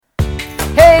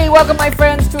Hey, welcome my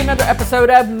friends to another episode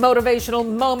of Motivational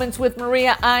Moments with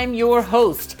Maria. I'm your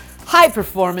host, high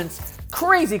performance,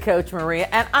 crazy coach Maria,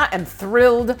 and I am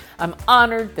thrilled, I'm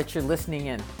honored that you're listening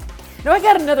in. Now, I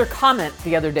got another comment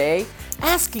the other day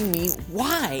asking me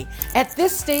why, at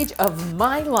this stage of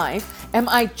my life, am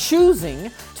I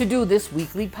choosing to do this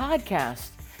weekly podcast?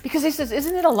 Because he says,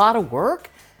 isn't it a lot of work?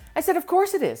 I said, of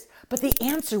course it is. But the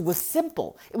answer was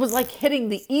simple. It was like hitting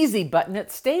the easy button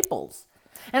at Staples.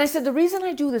 And I said, the reason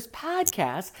I do this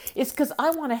podcast is because I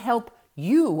want to help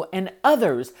you and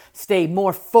others stay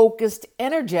more focused,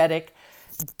 energetic,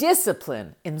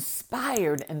 disciplined,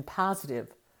 inspired, and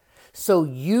positive, so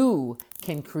you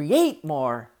can create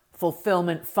more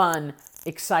fulfillment, fun,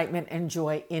 excitement, and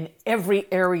joy in every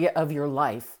area of your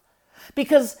life.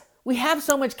 Because we have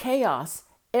so much chaos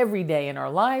every day in our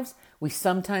lives, we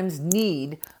sometimes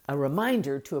need a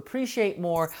reminder to appreciate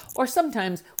more, or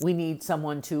sometimes we need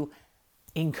someone to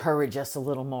encourage us a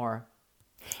little more.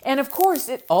 And of course,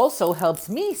 it also helps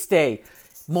me stay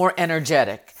more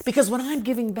energetic, because when I'm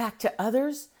giving back to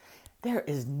others, there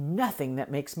is nothing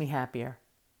that makes me happier.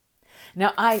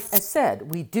 Now, as said,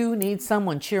 we do need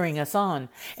someone cheering us on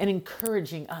and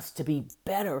encouraging us to be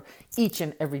better each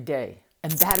and every day.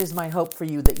 And that is my hope for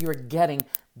you, that you're getting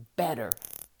better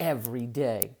every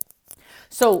day.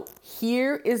 So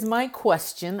here is my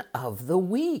question of the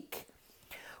week.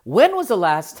 When was the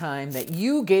last time that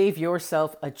you gave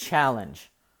yourself a challenge?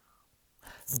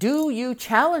 Do you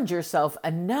challenge yourself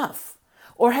enough?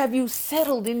 Or have you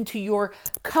settled into your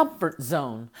comfort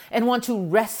zone and want to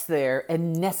rest there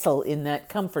and nestle in that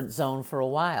comfort zone for a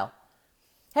while?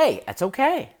 Hey, that's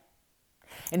okay.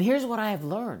 And here's what I have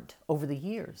learned over the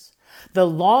years. The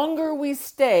longer we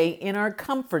stay in our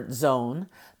comfort zone,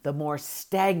 the more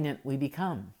stagnant we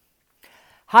become.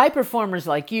 High performers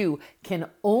like you can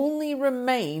only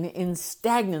remain in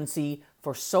stagnancy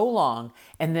for so long,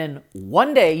 and then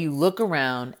one day you look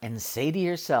around and say to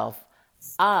yourself,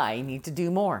 I need to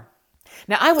do more.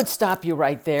 Now, I would stop you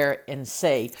right there and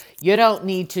say, you don't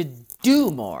need to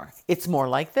do more. It's more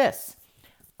like this.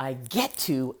 I get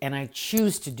to and I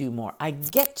choose to do more. I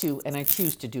get to and I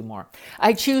choose to do more.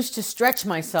 I choose to stretch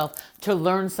myself to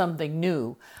learn something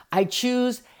new. I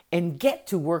choose and get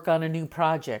to work on a new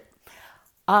project.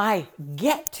 I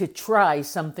get to try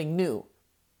something new.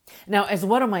 Now, as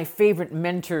one of my favorite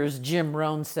mentors, Jim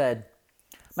Rohn, said,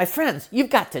 my friends,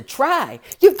 you've got to try.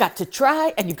 You've got to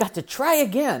try, and you've got to try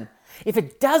again. If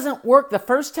it doesn't work the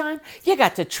first time, you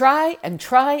got to try and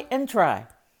try and try.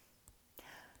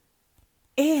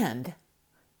 And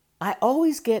I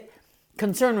always get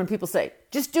concerned when people say,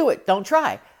 just do it, don't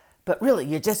try. But really,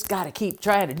 you just got to keep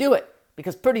trying to do it,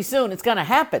 because pretty soon it's going to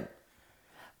happen.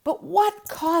 But what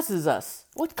causes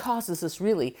us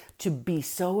really to be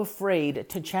so afraid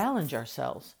to challenge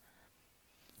ourselves?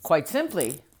 Quite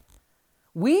simply,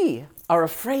 we are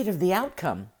afraid of the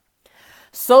outcome.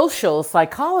 Social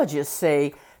psychologists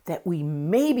say that we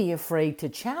may be afraid to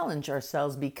challenge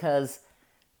ourselves because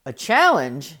a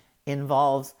challenge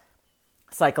involves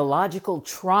psychological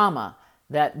trauma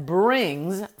that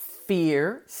brings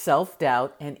fear,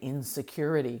 self-doubt, and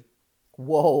insecurity.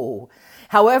 Whoa.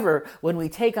 However, when we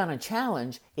take on a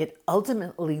challenge, it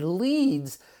ultimately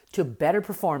leads to better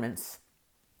performance.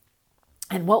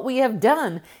 And what we have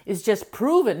done is just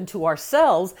proven to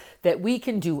ourselves that we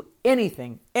can do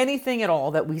anything at all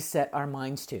that we set our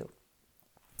minds to.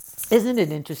 Isn't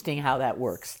it interesting how that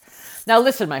works? Now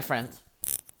listen, my friends.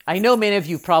 I know many of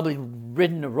you probably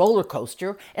ridden a roller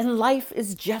coaster, and life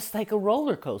is just like a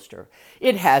roller coaster.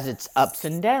 It has its ups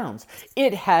and downs.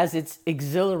 It has its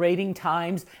exhilarating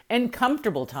times and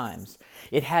comfortable times.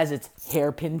 It has its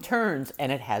hairpin turns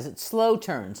and it has its slow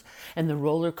turns. And the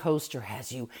roller coaster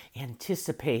has you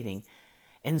anticipating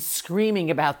and screaming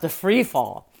about the free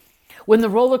fall. When the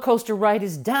roller coaster ride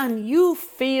is done, you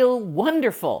feel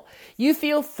wonderful. You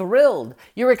feel thrilled.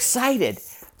 You're excited.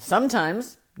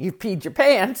 Sometimes you peed your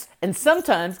pants, and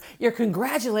sometimes you're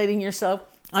congratulating yourself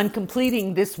on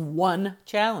completing this one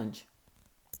challenge.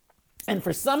 And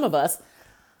for some of us,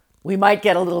 we might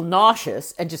get a little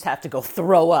nauseous and just have to go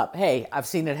throw up. Hey, I've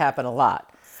seen it happen a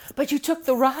lot. But you took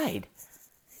the ride.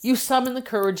 You summoned the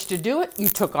courage to do it. You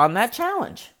took on that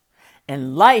challenge.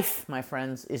 And life, my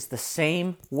friends, is the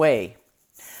same way.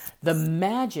 The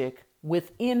magic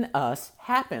within us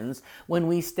happens when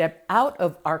we step out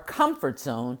of our comfort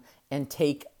zone and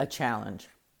take a challenge.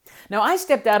 Now, I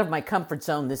stepped out of my comfort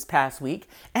zone this past week,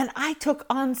 and I took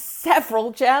on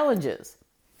several challenges.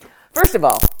 First of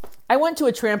all, I went to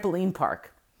a trampoline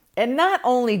park. And not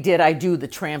only did I do the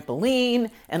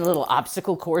trampoline and a little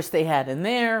obstacle course they had in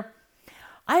there,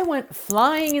 I went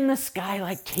flying in the sky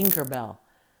like Tinkerbell.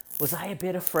 Was I a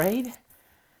bit afraid?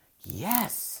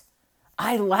 Yes.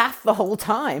 I laughed the whole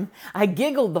time. I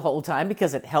giggled the whole time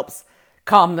because it helps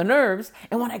calm the nerves.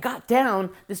 And when I got down,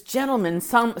 this gentleman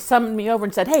summoned me over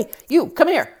and said, "Hey, you, come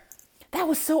here. That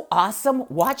was so awesome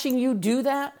watching you do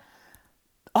that.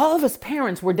 All of us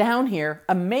parents were down here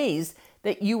amazed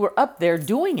that you were up there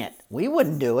doing it. We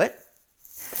wouldn't do it."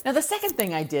 Now, the second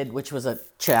thing I did, which was a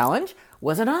challenge,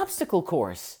 was an obstacle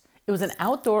course. It was an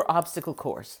outdoor obstacle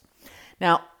course.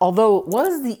 Now, although it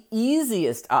was the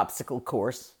easiest obstacle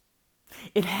course,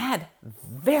 it had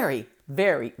very,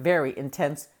 very, very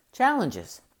intense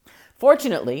challenges.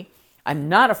 Fortunately, I'm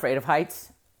not afraid of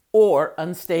heights or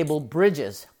unstable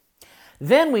bridges.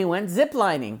 Then we went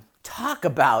ziplining. Talk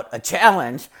about a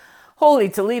challenge. Holy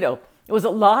Toledo. It was a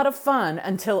lot of fun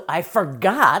until I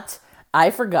forgot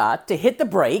to hit the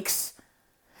brakes,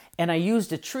 and I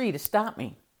used a tree to stop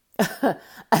me.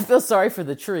 I feel sorry for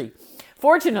the tree.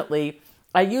 Fortunately,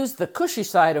 I used the cushy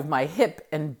side of my hip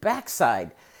and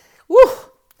backside. Woo!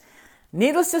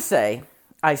 Needless to say,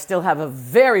 I still have a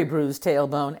very bruised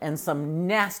tailbone and some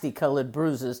nasty colored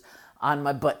bruises on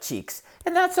my butt cheeks,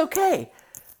 and that's okay.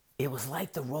 It was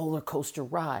like the roller coaster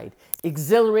ride,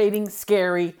 exhilarating,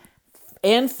 scary,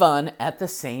 and fun at the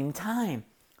same time.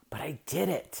 But I did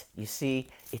it. You see,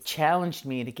 it challenged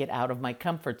me to get out of my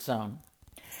comfort zone.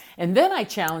 And then I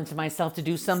challenged myself to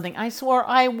do something I swore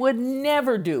I would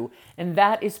never do, and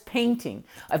that is painting.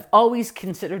 I've always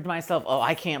considered myself,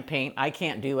 I can't paint, I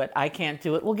can't do it, I can't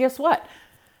do it. Well, guess what?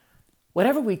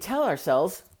 Whatever we tell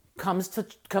ourselves comes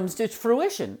to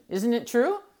fruition. Isn't it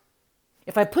true?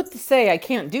 If I say I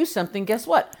can't do something, guess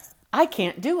what? I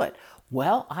can't do it.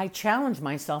 Well, I challenged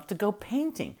myself to go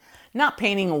painting. Not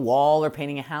painting a wall or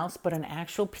painting a house, but an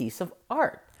actual piece of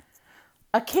art.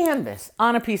 A canvas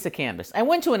on a piece of canvas. I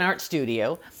went to an art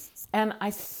studio and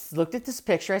I looked at this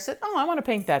picture. I said, I want to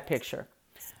paint that picture.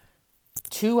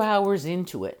 2 hours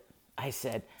into it, I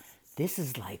said, this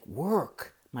is like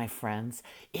work, my friends.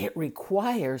 It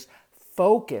requires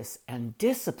focus and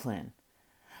discipline.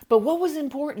 But what was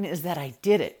important is that I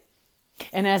did it.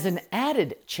 And as an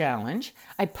added challenge,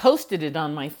 I posted it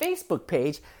on my Facebook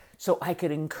page so I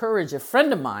could encourage a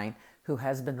friend of mine who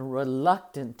has been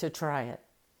reluctant to try it.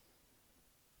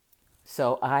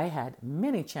 So I had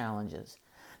many challenges.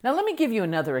 Now let me give you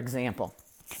another example.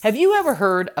 Have you ever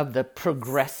heard of the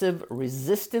progressive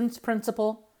resistance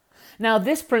principle? Now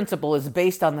this principle is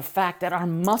based on the fact that our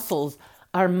muscles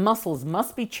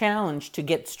must be challenged to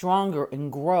get stronger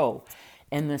and grow.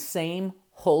 And the same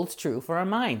holds true for our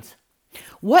minds.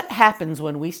 What happens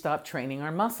when we stop training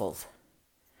our muscles?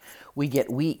 We get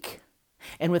weak.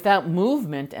 And without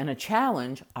movement and a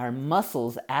challenge, our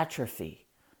muscles atrophy.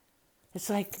 It's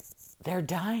like they're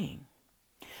dying.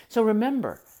 So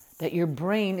remember that your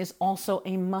brain is also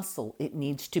a muscle. It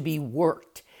needs to be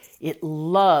worked. It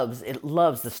loves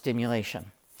the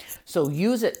stimulation. So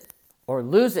use it or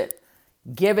lose it.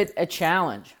 Give it a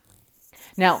challenge.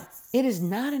 Now, it is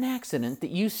not an accident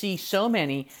that you see so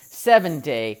many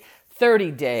 7-day,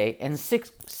 30-day, and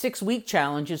six-week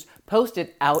challenges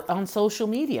posted out on social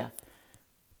media.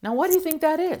 Now, what do you think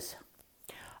that is?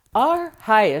 Our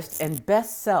highest and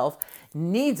best self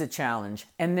needs a challenge,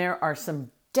 and there are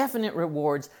some definite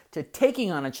rewards to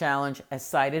taking on a challenge as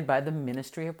cited by the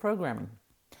Ministry of Programming.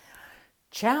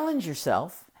 Challenge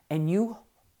yourself, and you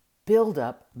build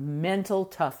up mental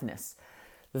toughness.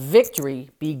 Victory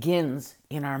begins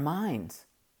in our minds.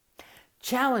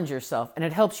 Challenge yourself, and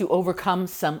it helps you overcome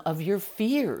some of your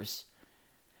fears.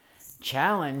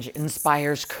 Challenge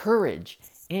inspires courage,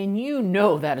 and you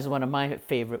know that is one of my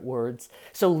favorite words.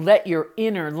 So let your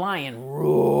inner lion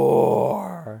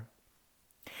roar.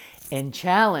 And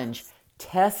challenge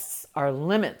tests our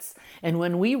limits. And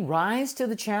when we rise to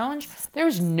the challenge,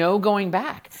 there's no going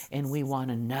back. And we want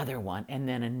another one, and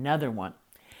then another one.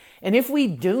 And if we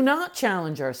do not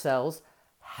challenge ourselves,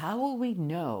 how will we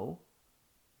know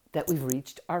that we've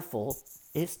reached our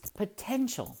fullest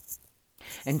potential?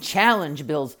 And challenge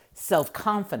builds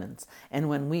self-confidence. And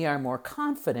when we are more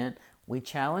confident, we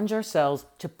challenge ourselves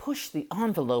to push the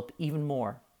envelope even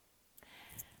more.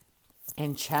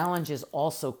 And challenges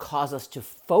also cause us to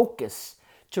focus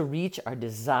to reach our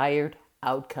desired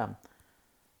outcome.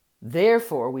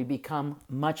 Therefore, we become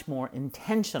much more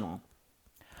intentional.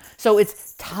 So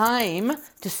it's time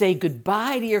to say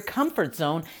goodbye to your comfort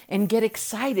zone and get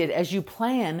excited as you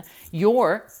plan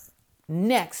your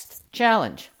next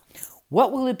challenge.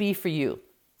 What will it be for you?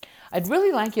 I'd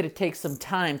really like you to take some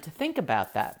time to think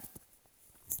about that.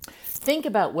 Think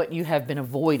about what you have been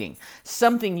avoiding,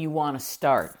 something you want to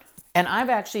start. And I'm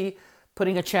actually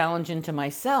putting a challenge into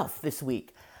myself this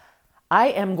week. I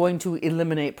am going to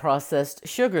eliminate processed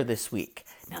sugar this week.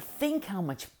 Now think how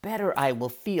much better I will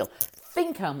feel.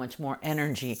 Think how much more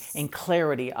energy and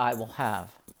clarity I will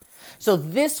have. So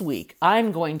this week,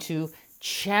 I'm going to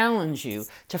challenge you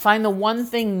to find the one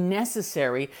thing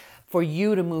necessary for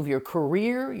you to move your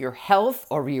career, your health,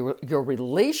 or your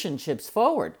relationships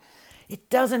forward. It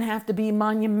doesn't have to be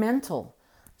monumental.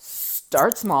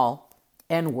 Start small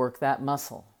and work that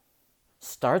muscle.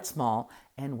 Start small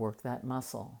and work that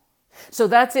muscle. So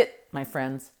that's it, my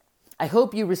friends. I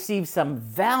hope you received some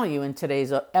value in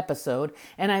today's episode,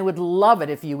 and I would love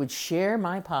it if you would share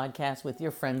my podcast with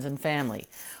your friends and family.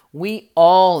 We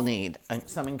all need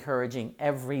some encouraging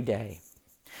every day.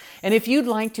 And if you'd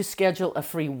like to schedule a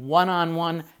free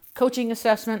one-on-one coaching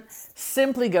assessment,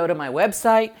 simply go to my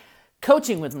website,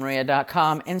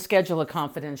 coachingwithmaria.com, and schedule a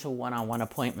confidential one-on-one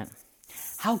appointment.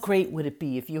 How great would it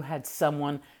be if you had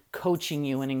someone coaching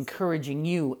you and encouraging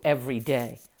you every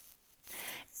day?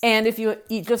 And if you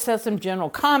just have some general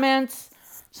comments,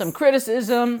 some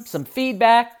criticism, some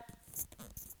feedback,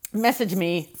 message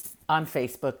me on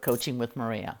Facebook, Coaching with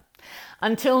Maria.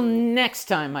 Until next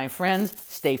time, my friends,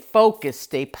 stay focused,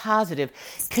 stay positive,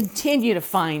 continue to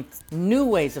find new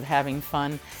ways of having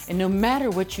fun, and no matter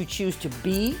what you choose to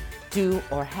be, do,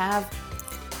 or have,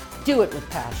 do it with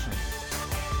passion.